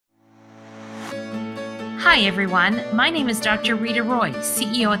Hi, everyone. My name is Dr. Rita Roy,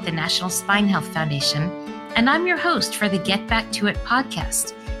 CEO at the National Spine Health Foundation, and I'm your host for the Get Back to It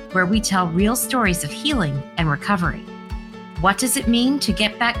podcast, where we tell real stories of healing and recovery. What does it mean to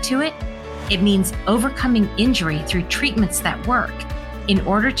get back to it? It means overcoming injury through treatments that work in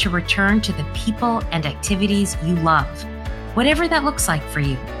order to return to the people and activities you love, whatever that looks like for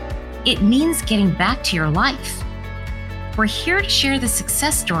you. It means getting back to your life. We're here to share the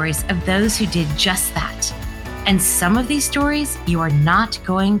success stories of those who did just that. And some of these stories you are not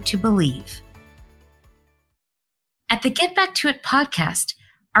going to believe. At the Get Back to It podcast,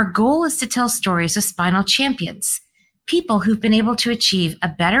 our goal is to tell stories of spinal champions, people who've been able to achieve a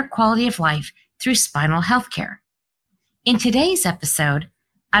better quality of life through spinal healthcare. In today's episode,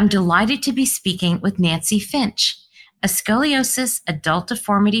 I'm delighted to be speaking with Nancy Finch, a scoliosis adult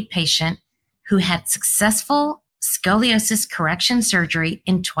deformity patient who had successful scoliosis correction surgery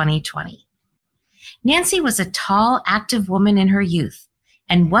in 2020. Nancy was a tall, active woman in her youth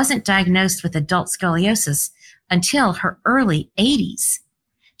and wasn't diagnosed with adult scoliosis until her early 80s.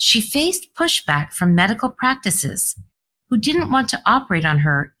 She faced pushback from medical practices who didn't want to operate on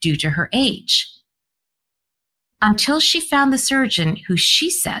her due to her age, until she found the surgeon who she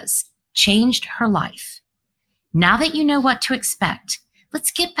says changed her life. Now that you know what to expect,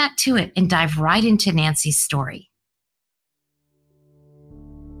 let's get back to it and dive right into Nancy's story.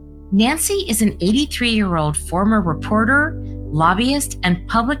 Nancy is an 83-year-old former reporter, lobbyist, and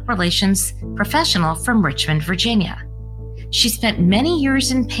public relations professional from Richmond, Virginia. She spent many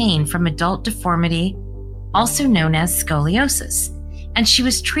years in pain from adult deformity, also known as scoliosis, and she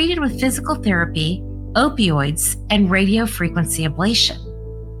was treated with physical therapy, opioids, and radiofrequency ablation.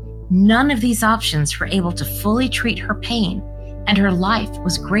 None of these options were able to fully treat her pain, and her life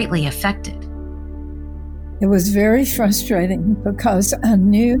was greatly affected. It was very frustrating because I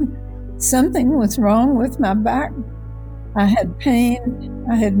knew something was wrong with my back. I had pain.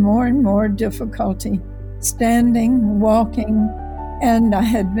 I had more and more difficulty standing, walking, and I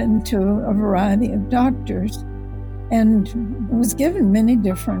had been to a variety of doctors and was given many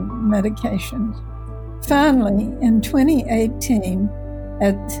different medications. Finally, in 2018,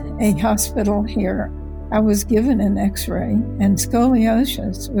 at a hospital here, I was given an x-ray and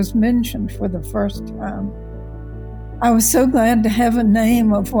scoliosis was mentioned for the first time. I was so glad to have a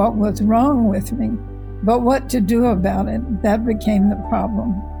name of what was wrong with me, but what to do about it, that became the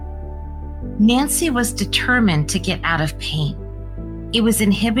problem. Nancy was determined to get out of pain. It was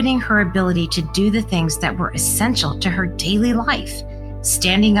inhibiting her ability to do the things that were essential to her daily life: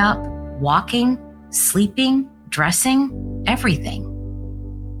 standing up, walking, sleeping, dressing, everything.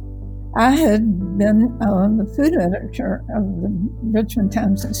 I had been the food editor of the Richmond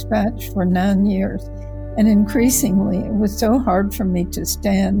Times-Dispatch for 9 years, and increasingly it was so hard for me to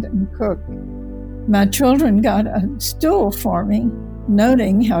stand and cook. My children got a stool for me,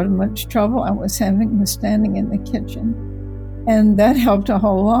 noting how much trouble I was having with standing in the kitchen, and that helped a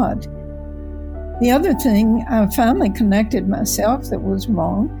whole lot. The other thing I finally connected myself that was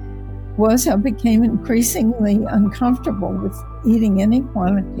wrong was I became increasingly uncomfortable with eating any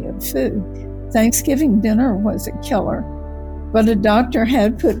quantity of food. Thanksgiving dinner was a killer, but a doctor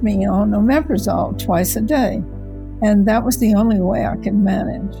had put me on omeprazole twice a day, and that was the only way I could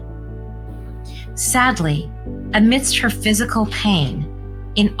manage. Sadly, amidst her physical pain,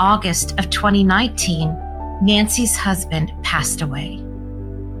 in August of 2019, Nancy's husband passed away.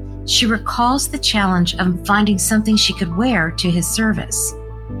 She recalls the challenge of finding something she could wear to his service.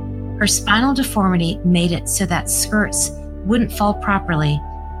 Her spinal deformity made it so that skirts wouldn't fall properly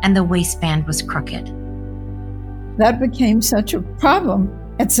and the waistband was crooked. That became such a problem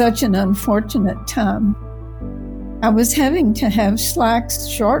at such an unfortunate time. I was having to have slacks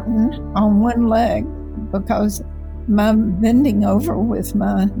shortened on one leg because my bending over with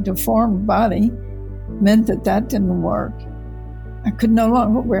my deformed body meant that didn't work. I could no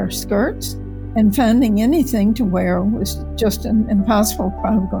longer wear skirts, and finding anything to wear was just an impossible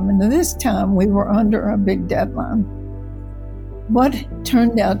problem. And at this time, we were under a big deadline. What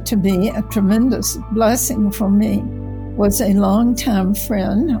turned out to be a tremendous blessing for me was a longtime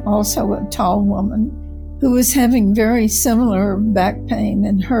friend, also a tall woman, who was having very similar back pain,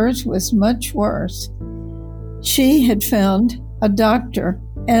 and hers was much worse. She had found a doctor,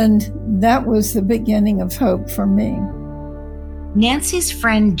 and that was the beginning of hope for me. Nancy's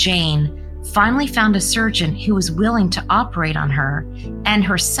friend Jane finally found a surgeon who was willing to operate on her and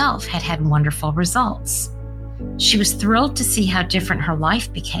herself had wonderful results. She was thrilled to see how different her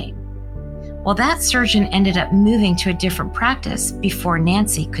life became. Well, that surgeon ended up moving to a different practice before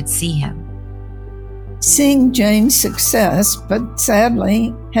Nancy could see him. Seeing Jane's success, but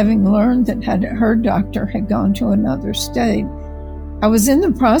sadly, having learned that her doctor had gone to another state, I was in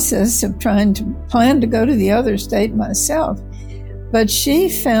the process of trying to plan to go to the other state myself. But she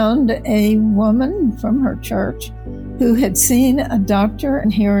found a woman from her church who had seen a doctor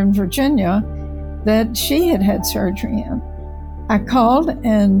here in Virginia that she had had surgery in. I called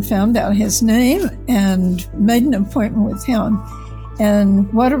and found out his name and made an appointment with him.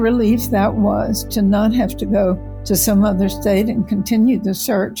 And what a relief that was to not have to go to some other state and continue the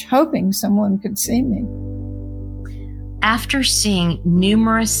search, hoping someone could see me. After seeing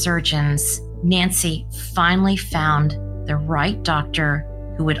numerous surgeons, Nancy finally found the right doctor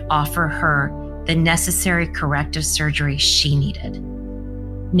who would offer her the necessary corrective surgery she needed.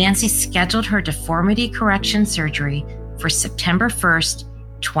 Nancy scheduled her deformity correction surgery for September 1st,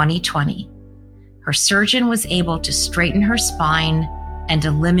 2020. Her surgeon was able to straighten her spine and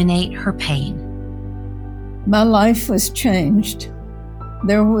eliminate her pain. My life was changed.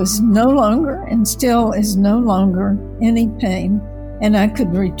 There was no longer, and still is no longer, any pain, and I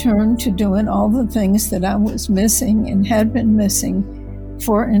could return to doing all the things that I was missing and had been missing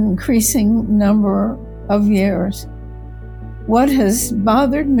for an increasing number of years. What has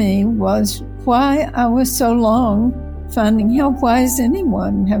bothered me was why I was so long finding help. Why is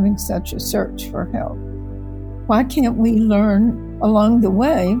anyone having such a search for help? Why can't we learn along the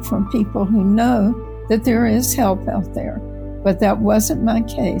way from people who know that there is help out there? But that wasn't my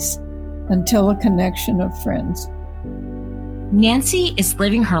case until a connection of friends. Nancy is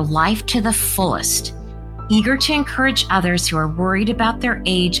living her life to the fullest, eager to encourage others who are worried about their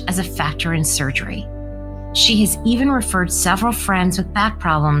age as a factor in surgery. She has even referred several friends with back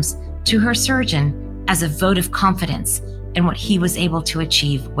problems to her surgeon as a vote of confidence in what he was able to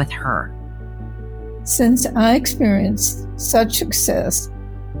achieve with her. Since I experienced such success,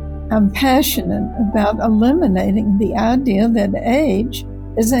 I'm passionate about eliminating the idea that age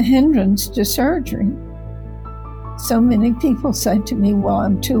is a hindrance to surgery. So many people say to me, well,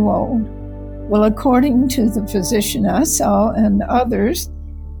 I'm too old. Well, according to the physician I saw and others,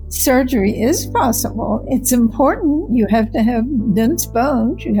 surgery is possible. It's important. You have to have dense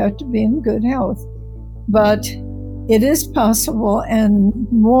bones. You have to be in good health. But it is possible,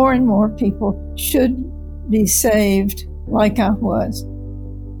 and more people should be saved like I was.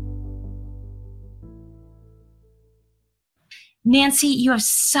 Nancy, you have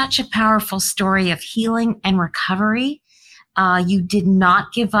such a powerful story of healing and recovery. You did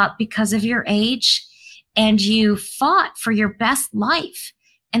not give up because of your age, and you fought for your best life.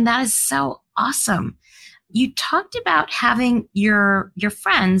 And that is so awesome. You talked about having your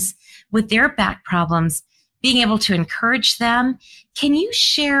friends with their back problems, being able to encourage them. Can you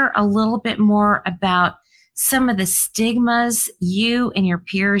share a little bit more about some of the stigmas you and your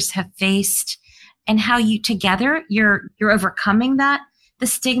peers have faced and how you together, you're overcoming that, the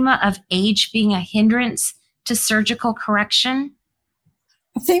stigma of age being a hindrance to surgical correction?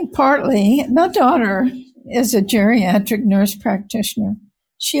 I think partly, my daughter is a geriatric nurse practitioner.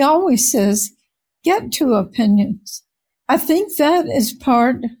 She always says, get two opinions. I think that is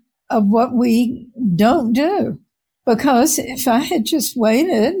part of what we don't do. Because if I had just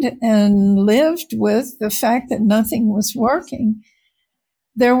waited and lived with the fact that nothing was working,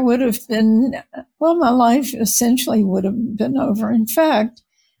 there would have been, my life essentially would have been over. In fact,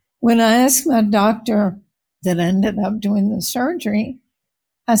 when I asked my doctor that ended up doing the surgery,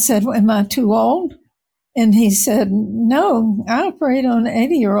 I said, am I too old? And he said, no, I operate on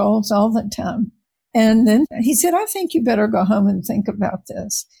 80-year-olds all the time. And then he said, I think you better go home and think about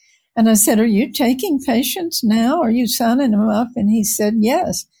this. And I said, are you taking patients now? Are you signing them up? And he said,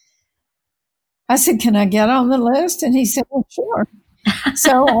 yes. I said, can I get on the list? And he said, well, sure.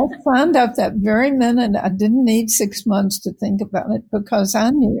 So I signed up that very minute. I didn't need 6 months to think about it because I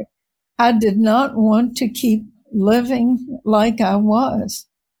knew I did not want to keep living like I was.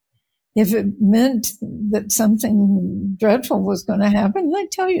 If it meant that something dreadful was going to happen, they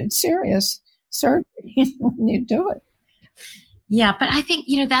tell you it's serious surgery when you do it. Yeah, but I think,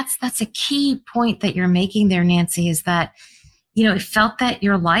 that's a key point that you're making there, Nancy, is that, it felt that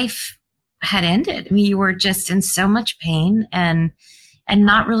your life had ended. I mean, you were just in so much pain and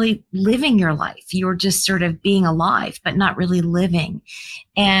not really living your life. You were just sort of being alive, but not really living.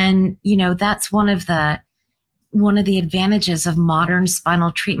 And, that's one of the advantages of modern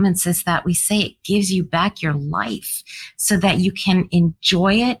spinal treatments is that we say it gives you back your life so that you can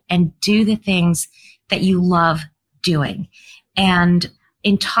enjoy it and do the things that you love doing. And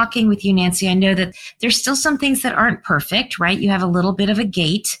in talking with you, Nancy, I know that there's still some things that aren't perfect, right? You have a little bit of a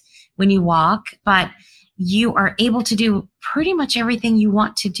gait when you walk, but you are able to do pretty much everything you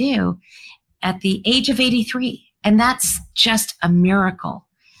want to do. at the age of 83. And that's just a miracle.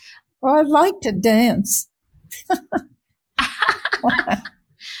 Well, I'd like to dance.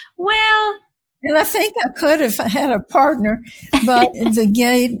 Well, and I think I could if I had a partner, but the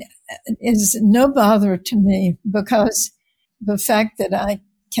gait is no bother to me because the fact that I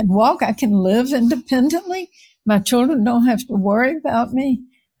can walk, I can live independently. My children don't have to worry about me.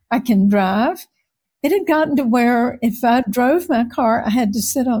 I can drive. It had gotten to where if I drove my car, I had to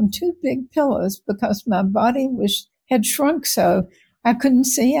sit on 2 big pillows because my body had shrunk so I couldn't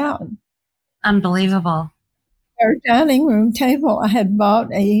see out. Unbelievable. Our dining room table, I had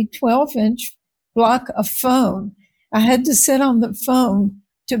bought a 12-inch block of foam. I had to sit on the foam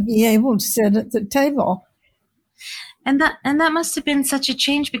to be able to sit at the table. And that must have been such a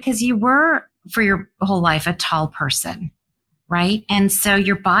change because you were, for your whole life, a tall person, right? And so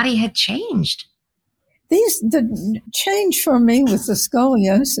your body had changed. The change for me with the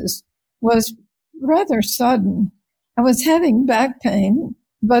scoliosis was rather sudden. I was having back pain,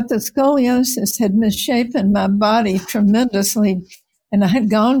 but the scoliosis had misshapen my body tremendously, and I had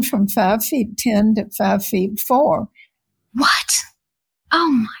gone from 5'10" to 5'4". What? Oh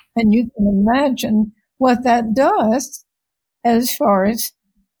my! And you can imagine what that does as far as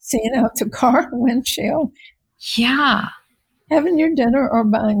seeing out the car windshield. Yeah. Having your dinner or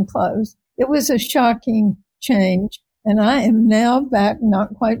buying clothes. It was a shocking change. And I am now back,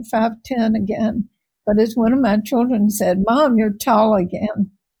 not quite 5'10" again. But as one of my children said, Mom, you're tall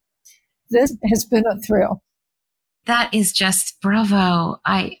again. This has been a thrill. That is just bravo.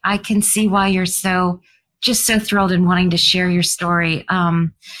 I can see why you're so thrilled and wanting to share your story.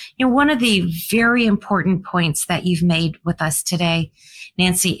 One of the very important points that you've made with us today,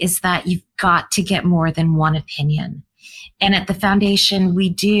 Nancy, is that you've got to get more than one opinion. And at the foundation, we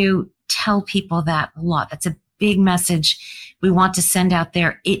do tell people that a lot. That's a big message we want to send out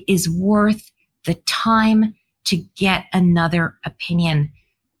there. It is worth the time to get another opinion.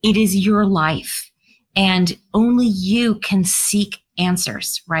 It is your life, and only you can seek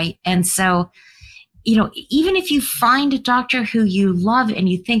answers, right? And so, even if you find a doctor who you love and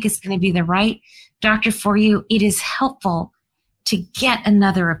you think is going to be the right doctor for you, it is helpful to get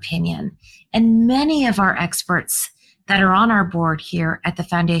another opinion. And many of our experts that are on our board here at the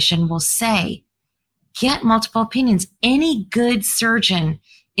foundation will say, get multiple opinions. Any good surgeon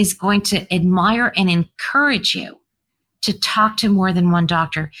is going to admire and encourage you to talk to more than one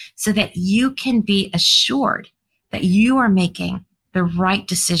doctor so that you can be assured that you are making the right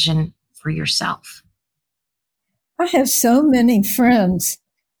decision for yourself. I have so many friends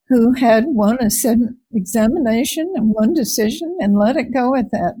who had one examination and one decision and let it go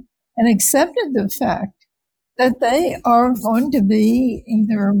at that and accepted the fact that they are going to be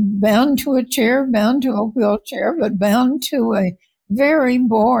either bound to a chair, bound to a wheelchair, but bound to a very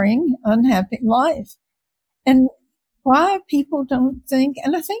boring, unhappy life. And why people don't think,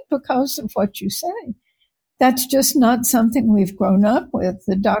 and I think because of what you say, that's just not something we've grown up with.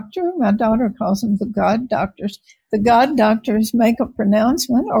 The doctor, my daughter calls them the God doctors. The God doctors make a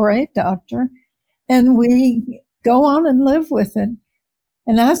pronouncement, or a doctor, and we go on and live with it.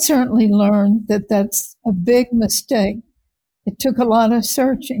 And I certainly learned that that's a big mistake. It took a lot of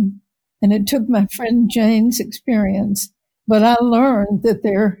searching, and it took my friend Jane's experience. But I learned that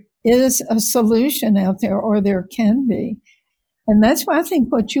there is a solution out there, or there can be. And that's why I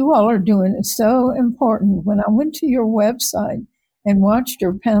think what you all are doing is so important. When I went to your website and watched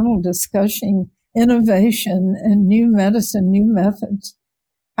your panel discussing innovation and new medicine, new methods,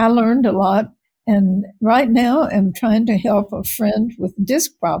 I learned a lot. And right now I'm trying to help a friend with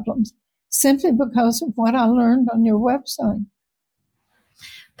disc problems simply because of what I learned on your website.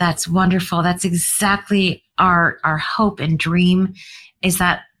 That's wonderful. That's exactly our hope and dream, is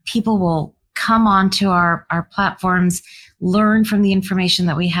that people will come onto our platforms, learn from the information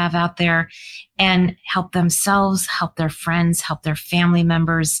that we have out there, and help themselves, help their friends, help their family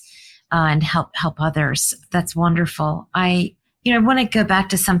members, and help others. That's wonderful. I want to go back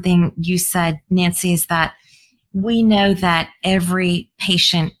to something you said, Nancy, is that we know that every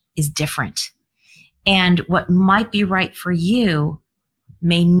patient is different. And what might be right for you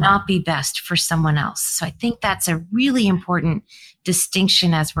may not be best for someone else. So I think that's a really important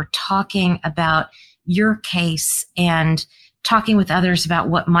distinction as we're talking about your case and talking with others about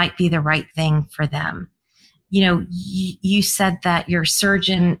what might be the right thing for them. You said that your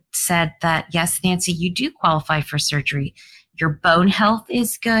surgeon said that, yes, Nancy, you do qualify for surgery. Your bone health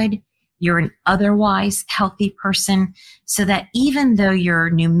is good. You're an otherwise healthy person, so that even though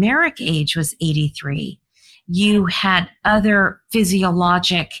your numeric age was 83, you had other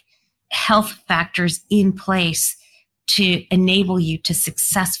physiologic health factors in place to enable you to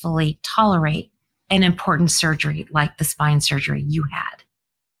successfully tolerate an important surgery like the spine surgery you had?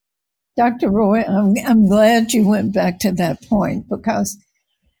 Dr. Roy, I'm glad you went back to that point, because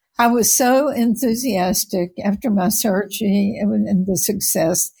I was so enthusiastic after my surgery and the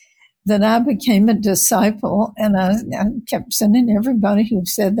success that I became a disciple, and I kept sending everybody who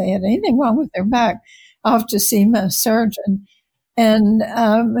said they had anything wrong with their back off to see my surgeon. And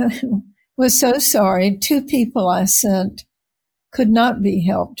was so sorry. 2 people I sent could not be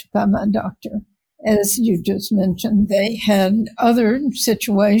helped by my doctor. As you just mentioned, they had other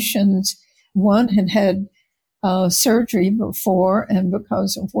situations. One had had surgery before, and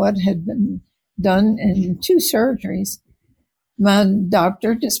because of what had been done in 2 surgeries, my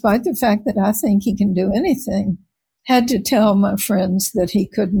doctor, despite the fact that I think he can do anything, had to tell my friends that he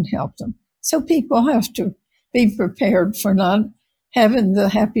couldn't help them. So people have to be prepared for not having the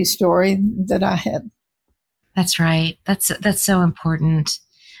happy story that I had. That's right. That's so important.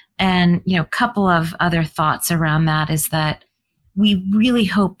 And, a couple of other thoughts around that is that we really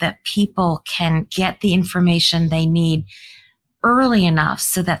hope that people can get the information they need early enough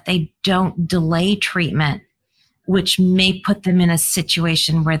so that they don't delay treatment, which may put them in a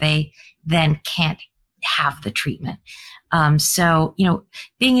situation where they then can't have the treatment. So,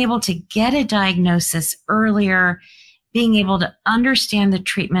 being able to get a diagnosis earlier, being able to understand the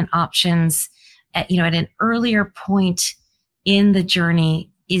treatment options at an earlier point in the journey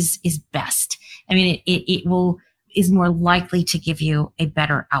is best. I mean, it is more likely to give you a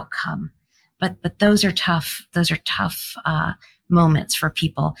better outcome. But those are tough. Those are tough moments for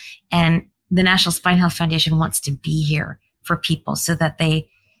people. And the National Spine Health Foundation wants to be here for people so that they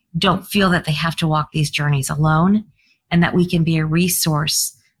don't feel that they have to walk these journeys alone, and that we can be a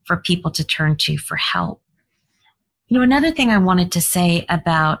resource for people to turn to for help. Another thing I wanted to say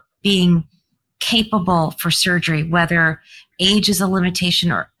about being capable for surgery, whether age is a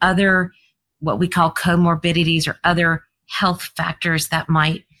limitation or other what we call comorbidities or other health factors that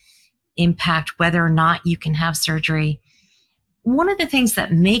might impact whether or not you can have surgery. One of the things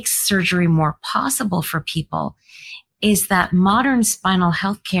that makes surgery more possible for people is that modern spinal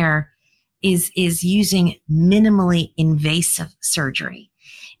health care is using minimally invasive surgery.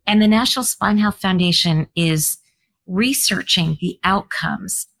 And the National Spine Health Foundation is researching the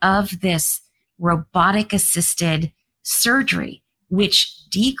outcomes of this robotic-assisted surgery, which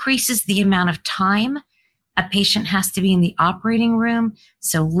decreases the amount of time a patient has to be in the operating room,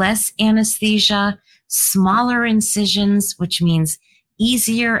 so less anesthesia, smaller incisions, which means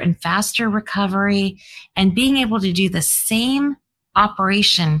easier and faster recovery, and being able to do the same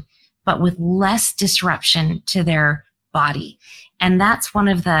operation but with less disruption to their body. And that's one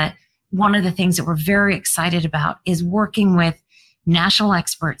of the things that we're very excited about, is working with national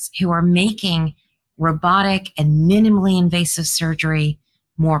experts who are making robotic and minimally invasive surgery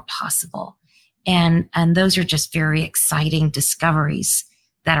more possible. And those are just very exciting discoveries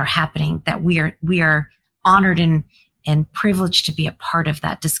that are happening, that we are honored and privileged to be a part of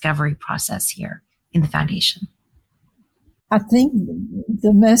that discovery process here in the foundation. I think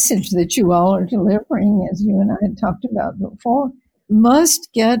the message that you all are delivering, as you and I had talked about before, must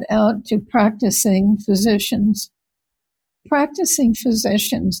get out to practicing physicians. Practicing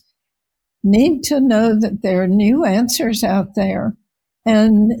physicians need to know that there are new answers out there,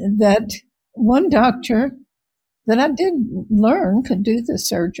 and that one doctor that I did learn could do the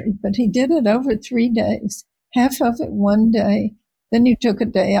surgery, but he did it over 3 days, half of it one day, then you took a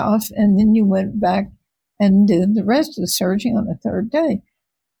day off, and then you went back and did the rest of the surgery on the 3rd day.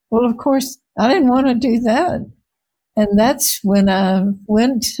 Well, of course, I didn't want to do that. And that's when I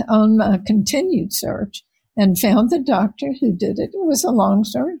went on my continued search and found the doctor who did it. It was a long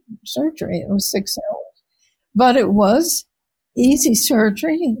surgery. It was 6 hours. But it was easy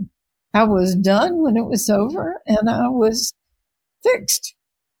surgery. I was done when it was over, and I was fixed.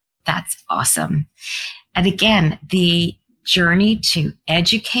 That's awesome. And again, the journey to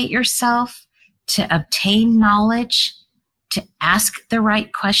educate yourself, to obtain knowledge, to ask the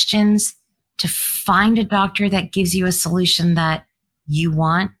right questions, to find a doctor that gives you a solution that you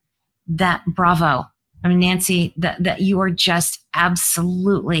want, that bravo. I mean, Nancy, that you are just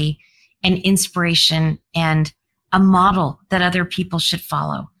absolutely an inspiration and a model that other people should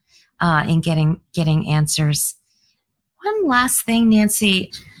follow in getting answers. One last thing,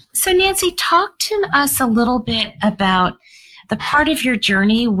 Nancy. So Nancy, talk to us a little bit about the part of your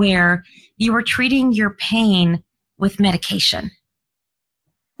journey where you were treating your pain with medication.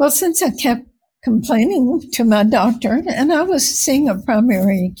 Well, since I kept complaining to my doctor, and I was seeing a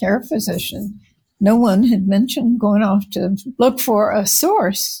primary care physician, no one had mentioned going off to look for a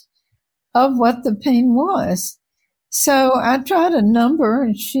source of what the pain was. So I tried a number,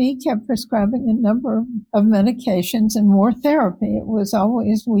 and she kept prescribing a number of medications and more therapy. It was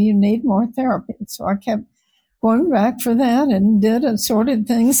always, well, you need more therapy. So I kept going back for that and did assorted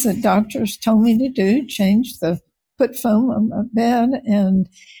things that doctors told me to do, put foam on my bed, and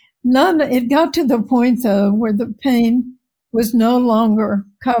it got to the point though where the pain was no longer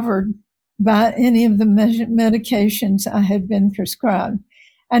covered by any of the medications I had been prescribed.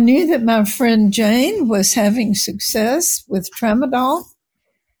 I knew that my friend Jane was having success with tramadol,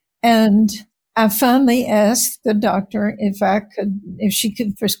 and I finally asked the doctor if she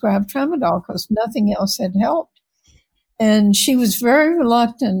could prescribe tramadol because nothing else had helped. And she was very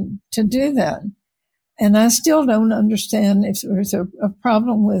reluctant to do that. And I still don't understand if there's a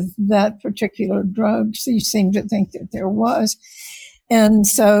problem with that particular drug. She seemed to think that there was. And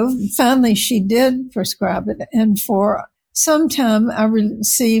so finally she did prescribe it. And for some time I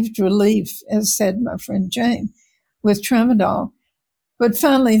received relief, as said my friend Jane, with tramadol. But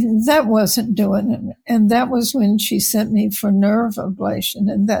finally that wasn't doing it. And that was when she sent me for nerve ablation,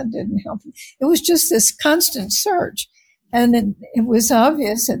 and that didn't help. It was just this constant search. And it was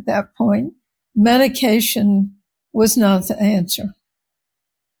obvious at that point medication was not the answer.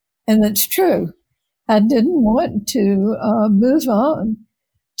 And it's true. I didn't want to move on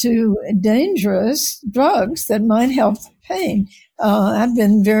to dangerous drugs that might help the pain. I've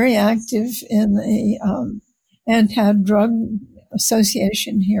been very active in the anti-drug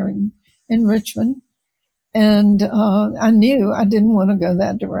association here in Richmond. And I knew I didn't want to go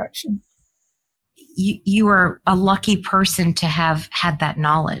that direction. You are a lucky person to have had that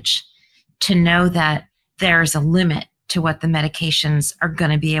knowledge, to know that there's a limit to what the medications are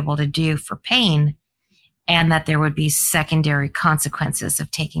going to be able to do for pain, and that there would be secondary consequences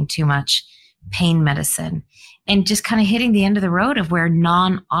of taking too much pain medicine, and just kind of hitting the end of the road of where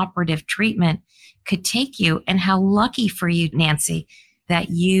non-operative treatment could take you. And how lucky for you, Nancy, that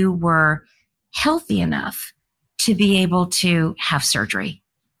you were healthy enough to be able to have surgery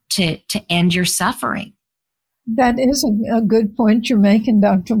to end your suffering. That is a good point you're making,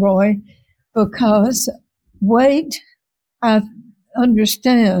 Dr. Roy, because weight, I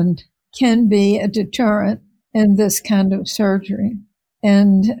understand, can be a deterrent in this kind of surgery.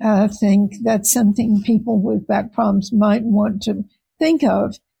 And I think that's something people with back problems might want to think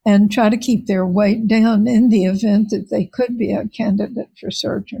of and try to keep their weight down in the event that they could be a candidate for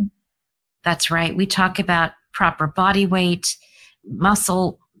surgery. That's right. We talk about proper body weight,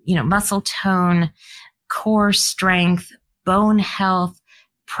 muscle tone, core strength, bone health,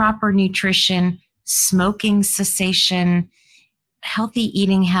 proper nutrition, smoking cessation, healthy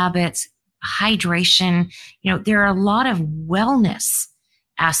eating habits, hydration. There are a lot of wellness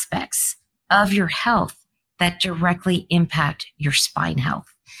aspects of your health that directly impact your spine health.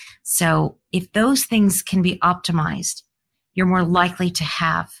 So if those things can be optimized, you're more likely to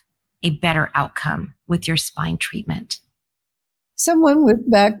have a better outcome with your spine treatment. Someone with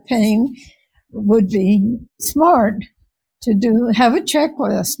back pain would be smart to have a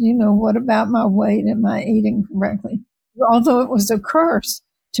checklist. What about my weight? Am I eating correctly? Although it was a curse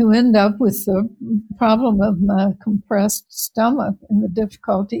to end up with the problem of my compressed stomach and the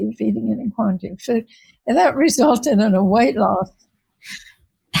difficulty of eating any quantity of food. And that resulted in a weight loss.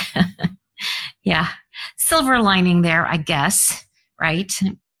 Yeah. Silver lining there, I guess, right?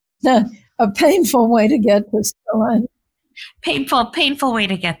 A painful way to get to silver lining. Painful way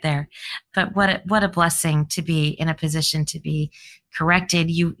to get there. But what a blessing to be in a position to be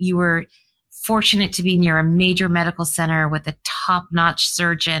corrected. You were fortunate to be near a major medical center with a top-notch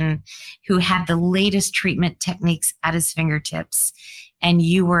surgeon who had the latest treatment techniques at his fingertips, and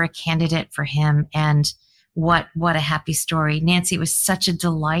you were a candidate for him. And what a happy story. Nancy, it was such a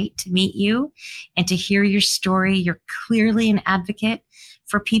delight to meet you and to hear your story. You're clearly an advocate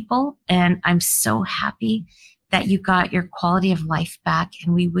for people, and I'm so happy that you got your quality of life back,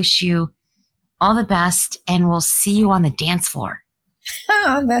 and we wish you all the best, and we'll see you on the dance floor.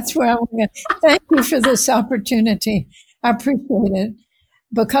 That's where I'm going. Thank you for this opportunity. I appreciate it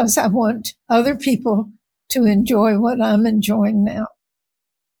because I want other people to enjoy what I'm enjoying now.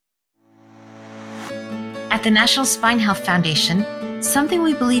 At the National Spine Health Foundation, something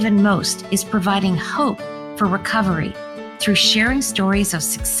we believe in most is providing hope for recovery through sharing stories of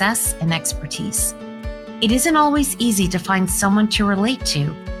success and expertise. It isn't always easy to find someone to relate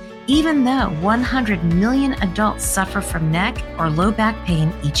to, even though 100 million adults suffer from neck or low back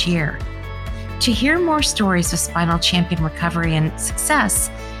pain each year. To hear more stories of spinal champion recovery and success,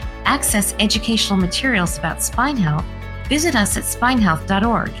 access educational materials about spine health, visit us at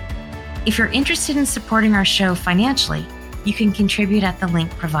spinehealth.org. If you're interested in supporting our show financially, you can contribute at the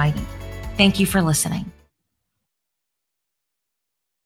link provided. Thank you for listening.